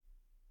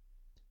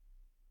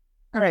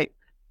All right.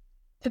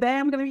 Today,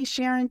 I'm going to be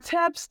sharing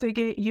tips to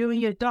get you and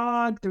your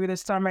dog through the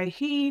summer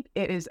heat.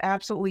 It is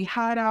absolutely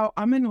hot out.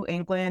 I'm in New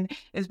England.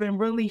 It's been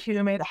really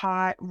humid,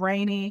 hot,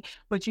 rainy,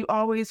 but you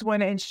always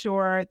want to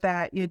ensure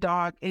that your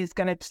dog is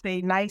going to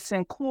stay nice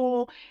and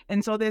cool.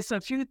 And so there's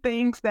a few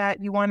things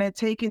that you want to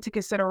take into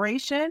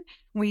consideration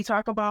when you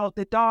talk about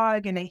the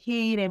dog and the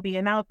heat and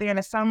being out there in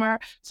the summer.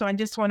 So I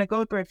just want to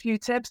go through a few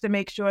tips to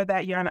make sure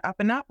that you're on the up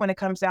and up when it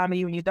comes down to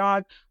you and your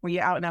dog when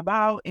you're out and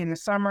about in the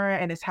summer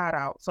and it's hot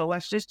out. So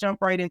let's just jump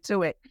right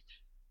into it.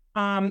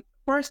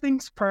 First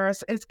things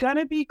first, it's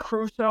gonna be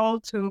crucial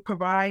to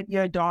provide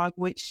your dog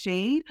with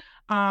shade,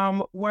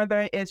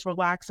 whether it's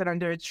relaxing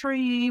under a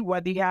tree,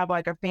 whether you have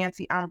like a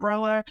fancy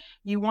umbrella,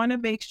 you wanna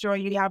make sure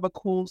you have a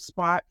cool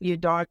spot for your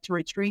dog to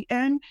retreat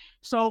in.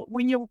 So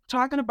when you're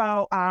talking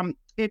about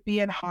it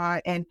being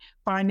hot and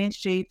finding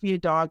shade for your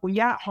dog, when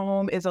you're at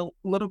home is a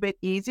little bit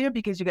easier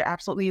because you can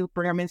absolutely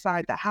bring them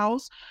inside the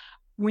house.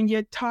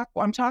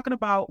 I'm talking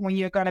about when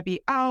you're gonna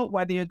be out,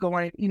 whether you're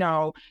going,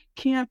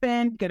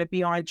 camping, gonna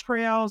be on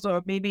trails,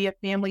 or maybe if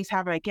family's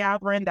having a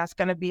gathering that's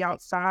gonna be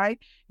outside.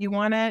 You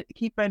wanna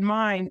keep in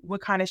mind what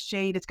kind of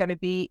shade is gonna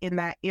be in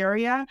that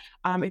area.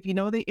 If you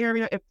know the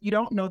area, if you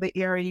don't know the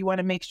area, you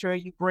wanna make sure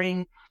you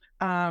bring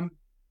um,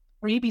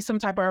 maybe some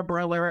type of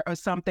umbrella or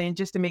something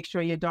just to make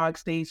sure your dog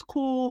stays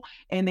cool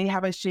and they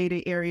have a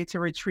shaded area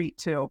to retreat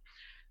to.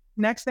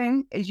 Next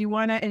thing is you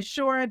want to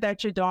ensure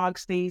that your dog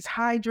stays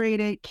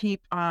hydrated.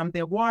 Keep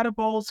their water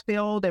bowls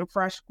filled and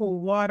fresh, cool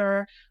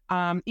water.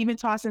 Even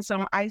tossing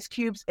some ice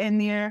cubes in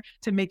there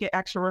to make it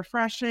extra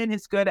refreshing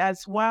is good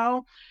as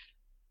well.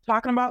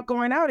 Talking about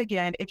going out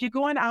again, if you're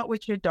going out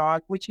with your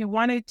dog, what you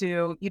want to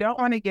do, you don't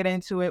want to get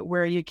into it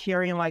where you're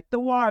carrying like the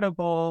water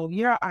bowl,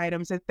 your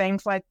items, and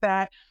things like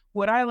that.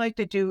 What I like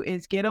to do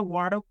is get a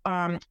one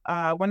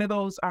of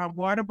those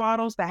water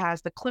bottles that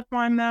has the clip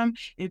on them.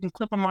 You can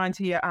clip them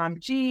onto your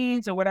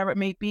jeans or whatever it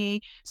may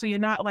be, so you're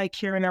not like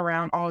carrying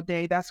around all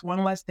day. That's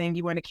one less thing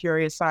you want to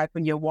carry aside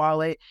from your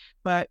wallet.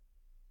 But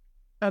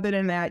other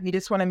than that, you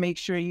just want to make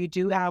sure you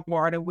do have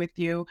water with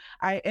you.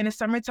 In the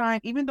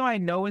summertime, even though I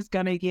know it's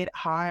gonna get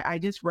hot, I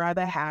just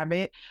rather have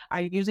it.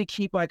 I usually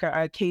keep like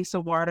a case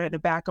of water in the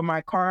back of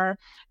my car.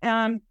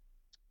 Um,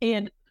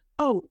 and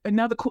oh,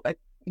 another cool,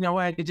 you know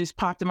what? It just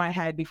popped in my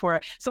head before.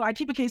 So I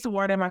keep a case of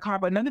water in my car.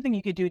 But another thing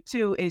you could do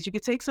too is you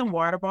could take some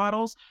water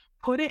bottles,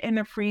 put it in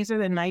the freezer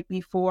the night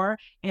before,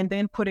 and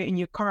then put it in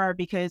your car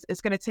because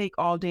it's going to take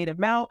all day to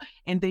melt.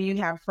 And then you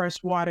have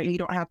fresh water. And you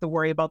don't have to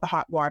worry about the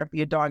hot water for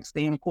your dog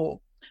staying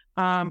cool.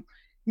 Um,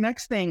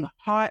 Next thing,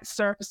 hot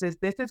surfaces.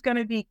 This is going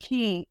to be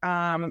key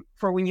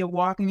for when you're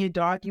walking your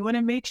dog. You want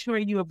to make sure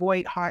you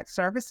avoid hot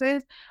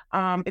surfaces.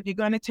 If you're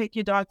going to take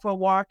your dog for a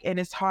walk and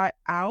it's hot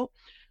out,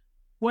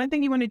 one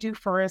thing you want to do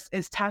first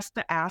is test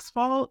the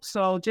asphalt.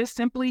 So just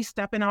simply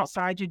stepping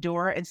outside your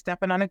door and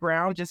stepping on the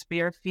ground, just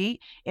bare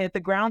feet. And if the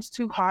ground's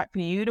too hot for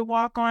you to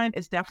walk on,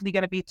 it's definitely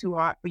going to be too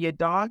hot for your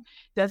dog.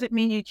 Doesn't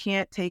mean you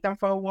can't take them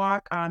for a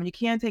walk. You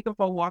can take them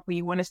for a walk, but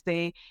you want to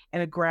stay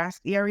in a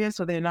grass area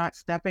so they're not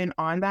stepping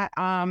on that.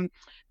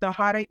 The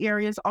hotter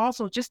areas.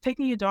 Also, just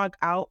taking your dog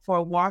out for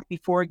a walk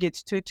before it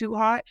gets too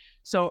hot.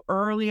 So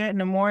earlier in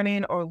the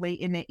morning or late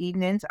in the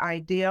evening's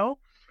ideal.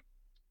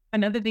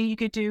 Another thing you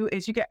could do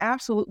is you could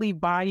absolutely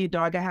buy your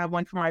dog. I have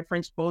one for my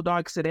French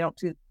bulldog, so they don't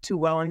do too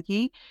well in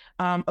heat.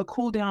 A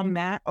cool down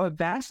mat or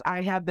vest.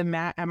 I have the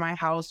mat at my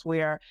house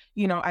where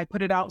I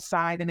put it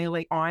outside and they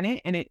lay on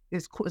it, and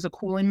it's a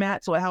cooling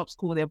mat, so it helps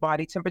cool their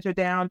body temperature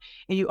down.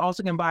 And you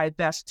also can buy a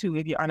vest too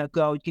if you're on a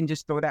go. You can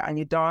just throw that on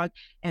your dog,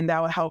 and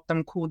that will help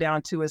them cool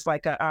down too. It's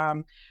like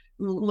a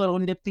little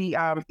nifty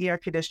air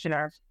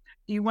conditioner.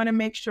 You want to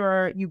make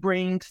sure you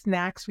bring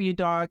snacks for your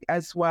dog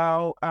as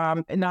well,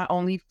 and not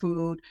only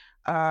food.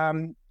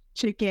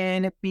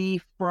 Chicken,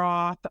 beef,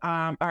 broth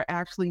are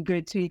actually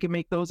good too. You can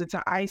make those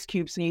into ice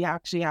cubes, and you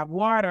actually have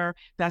water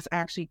that's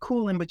actually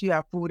cooling, but you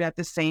have food at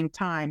the same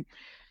time.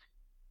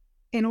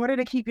 In order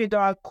to keep your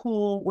dog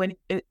cool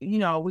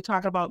we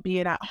talk about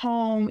being at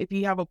home. If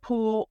you have a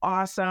pool,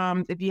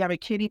 awesome. If you have a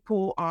kiddie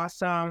pool,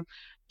 awesome.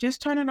 Just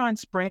turn it on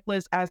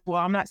sprinklers as well.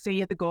 I'm not saying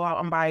you have to go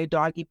out and buy a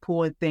doggy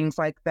pool and things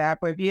like that,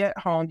 but if you're at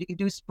home, you can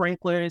do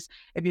sprinklers.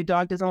 If your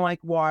dog doesn't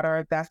like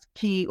water, that's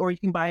key, or you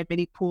can buy a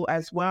mini pool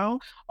as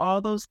well.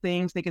 All those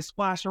things they can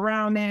splash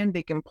around in,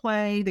 they can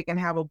play, they can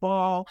have a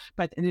ball,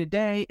 but at the end of the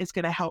day, it's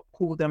going to help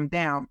cool them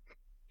down.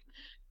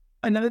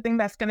 Another thing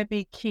that's going to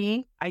be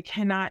key, I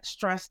cannot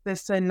stress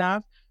this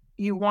enough.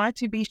 You want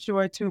to be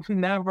sure to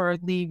never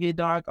leave your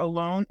dog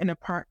alone in a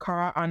parked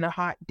car on the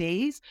hot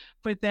days.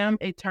 For them,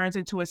 it turns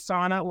into a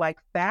sauna like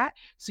that.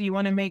 So you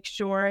want to make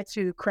sure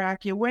to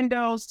crack your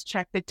windows,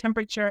 check the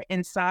temperature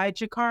inside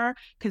your car,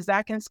 because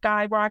that can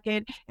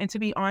skyrocket. And to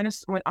be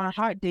honest, when on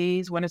hot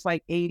days, when it's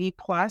like 80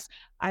 plus,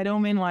 I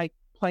don't mean like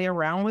play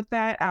around with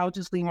that. I'll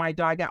just leave my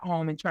dog at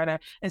home and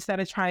instead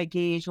of trying to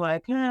gauge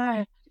like,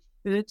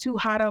 is it too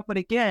hot out? But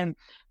again,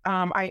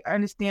 I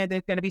understand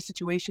there's going to be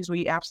situations where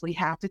you absolutely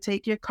have to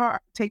take your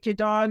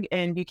dog,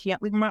 and you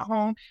can't leave them at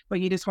home, but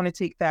you just want to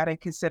take that in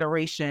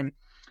consideration.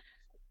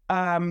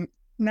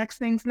 Next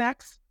things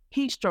next.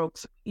 Heat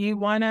strokes. You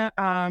want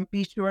to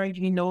be sure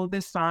you know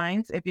the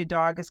signs if your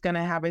dog is going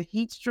to have a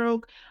heat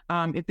stroke,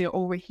 if they're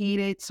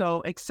overheated.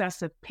 So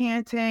excessive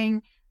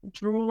panting,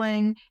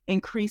 drooling,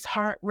 increased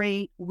heart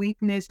rate,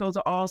 weakness. Those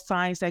are all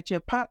signs that your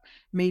pup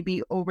may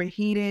be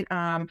overheated.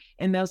 And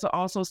those are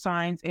also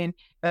signs and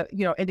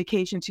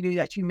indication to you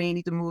that you may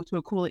need to move to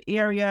a cooler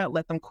area,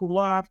 let them cool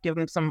off, give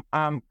them some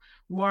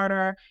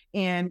water,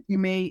 and you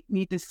may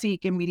need to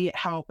seek immediate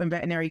help and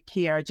veterinary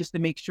care just to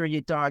make sure your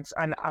dog's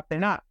on the up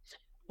and up.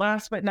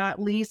 Last but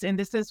not least, and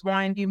this is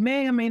one you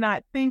may or may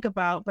not think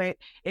about, but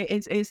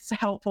it's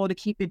helpful to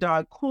keep your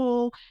dog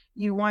cool.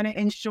 You want to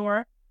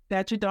ensure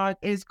that your dog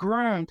is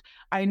groomed.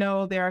 I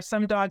know there are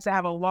some dogs that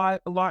have a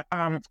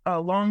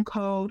long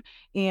coat,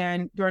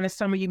 and during the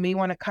summer you may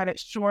want to cut it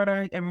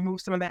shorter and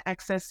remove some of that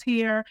excess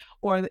hair.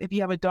 Or if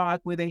you have a dog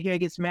where the hair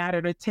gets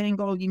matted or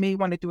tangled, you may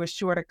want to do a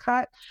shorter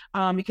cut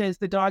because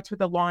the dogs with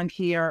the long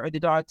hair or the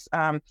dogs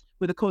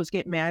where the coats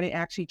get matted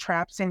actually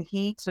traps in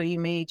heat. So you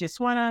may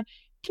just want to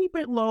keep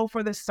it low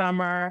for the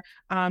summer,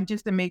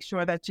 just to make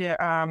sure that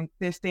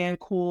they're staying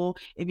cool.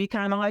 If you're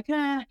kind of like,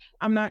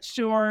 I'm not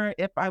sure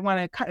if I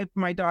want to cut, if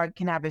my dog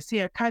can have his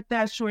hair cut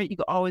that short, you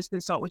can always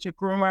consult with your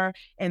groomer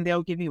and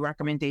they'll give you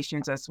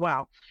recommendations as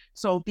well.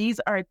 So these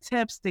are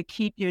tips to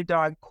keep your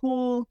dog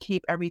cool,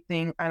 keep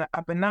everything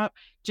up and up.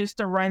 Just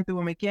to run through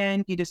them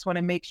again, you just want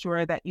to make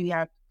sure that you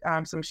have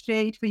some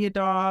shade for your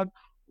dog,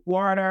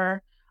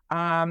 water,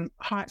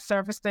 hot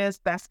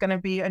surfaces, that's going to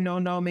be a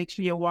no-no. Make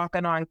sure you're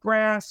walking on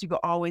grass. You can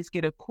always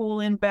get a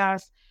cooling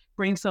vest.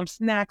 Bring some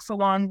snacks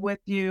along with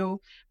you.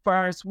 As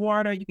far as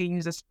water, you can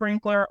use a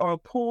sprinkler or a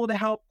pool to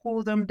help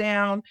cool them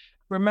down.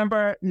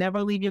 Remember,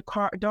 never leave your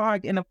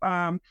dog in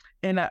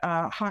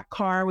a hot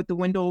car with the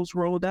windows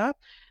rolled up.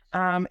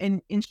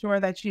 And be sure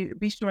that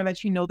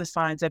you know the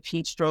signs of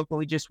heat stroke, what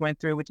we just went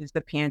through, which is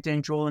the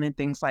panting, drooling, and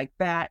things like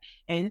that.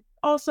 And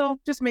also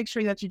just make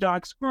sure that your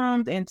dog's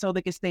groomed and so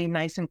they can stay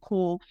nice and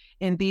cool.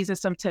 And these are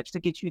some tips to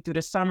get you through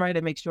the summer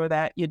to make sure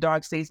that your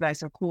dog stays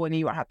nice and cool and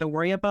you don't have to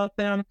worry about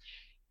them.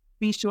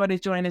 Be sure to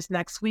join us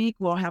next week.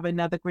 We'll have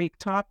another great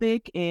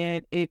topic.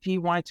 And if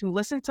you want to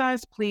listen to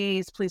us,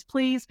 please,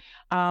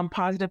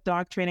 Positive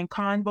Dog Training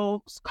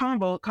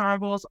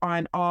convos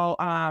on all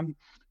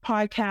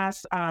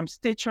podcasts,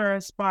 Stitcher,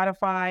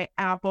 Spotify,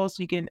 Apple.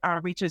 So you can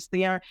reach us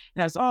there.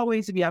 And as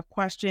always, if you have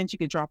questions, you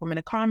can drop them in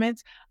the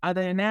comments.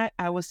 Other than that,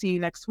 I will see you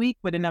next week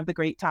with another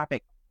great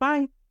topic.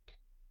 Bye.